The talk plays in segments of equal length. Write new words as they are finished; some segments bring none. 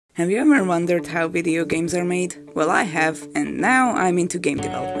Have you ever wondered how video games are made? Well, I have, and now I'm into game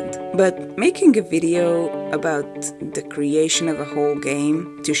development. But making a video about the creation of a whole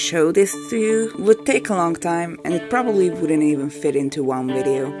game to show this to you would take a long time, and it probably wouldn't even fit into one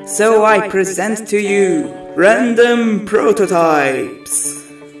video. So I present to you Random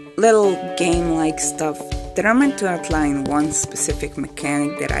Prototypes! Little game-like stuff that are meant to outline one specific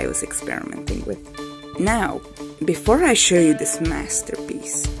mechanic that I was experimenting with. Now, before I show you this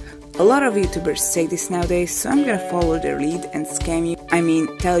masterpiece, a lot of YouTubers say this nowadays, so I'm gonna follow their lead and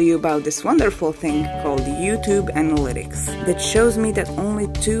tell you about this wonderful thing called YouTube Analytics that shows me that only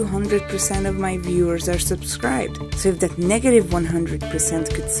 200% of my viewers are subscribed. So if that negative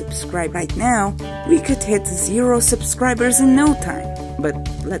 100% could subscribe right now, we could hit 0 subscribers in no time. But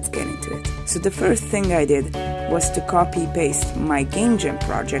let's get into it. So the first thing I did was to copy-paste my Game Jam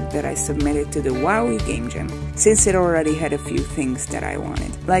project that I submitted to the WoWie Game Jam, since it already had a few things that I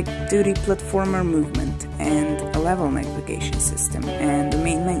wanted, like 2D platformer movement and a level navigation system and the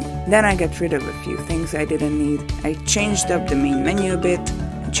main menu. Then I got rid of a few things I didn't need. I changed up the main menu a bit,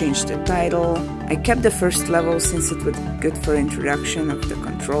 I changed the title, I kept the first level since it was good for introduction of the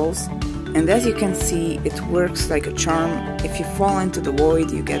controls. And as you can see, it works like a charm. If you fall into the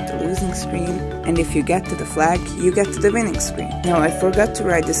void, you get the losing screen, and if you get to the flag, you get to the winning screen. Now, I forgot to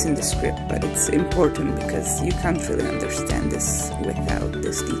write this in the script, but it's important because you can't really understand this without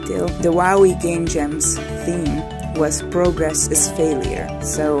this detail. The WoWie Game Jam's theme was progress is failure.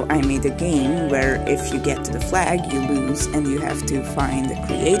 So I made a game where if you get to the flag, you lose, and you have to find a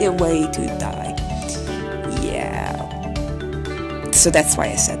creative way to die. Yeah. So that's why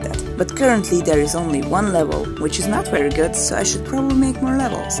I said that. But currently there is only one level, which is not very good, so I should probably make more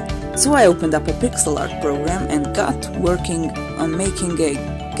levels. So I opened up a pixel art program and got working on making a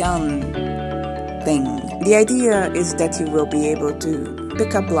gun thing. The idea is that you will be able to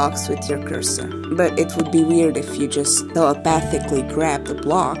pick up blocks with your cursor, but it would be weird if you just telepathically grab the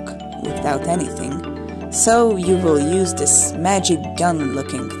block without anything. So you will use this magic gun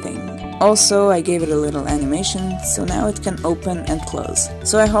looking thing. Also, I gave it a little animation, so now it can open and close.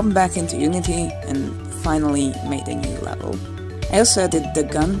 So I hopped back into Unity and finally made a new level. I also added the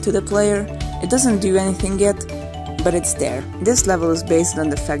gun to the player. It doesn't do anything yet, but it's there. This level is based on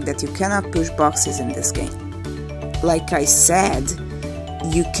the fact that you cannot push boxes in this game. Like I said,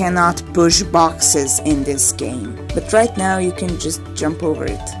 you cannot push boxes in this game. But right now you can just jump over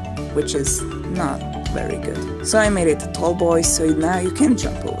it, which is not very good. So I made it a tall boy, so now you can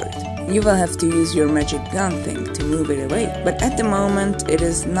jump over it. You will have to use your magic gun thing to move it away, but at the moment it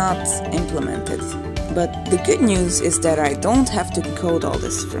is not implemented. But the good news is that I don't have to code all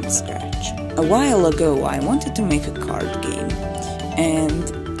this from scratch. A while ago I wanted to make a card game, and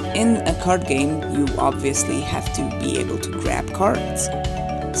in a card game you obviously have to be able to grab cards.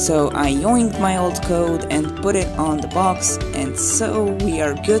 So I yoinked my old code and put it on the box, and so we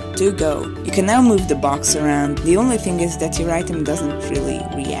are good to go. You can now move the box around. The only thing is that your item doesn't really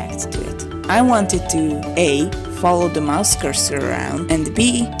react to it. I wanted to A, follow the mouse cursor around, and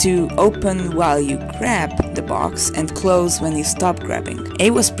B, to open while you grab the box and close when you stop grabbing.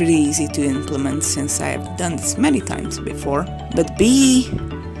 A was pretty easy to implement since I have done this many times before, but B,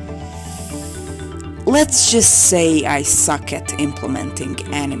 let's just say I suck at implementing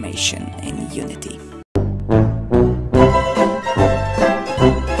animation in Unity.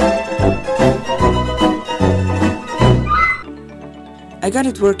 I got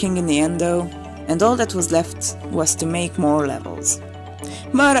it working in the end though, and all that was left was to make more levels.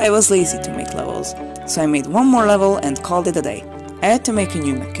 But I was lazy to make levels, so I made one more level and called it a day. I had to make a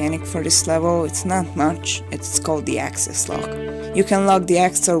new mechanic for this level. It's not much, it's called the axis lock. You can lock the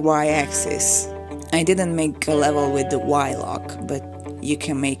X or Y axis. I didn't make a level with the Y lock, but you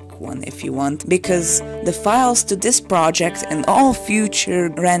can make one if you want, because the files to this project and all future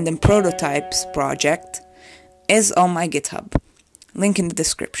Random Prototypes project is on my GitHub. Link in the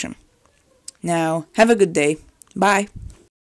description. Now, have a good day. Bye!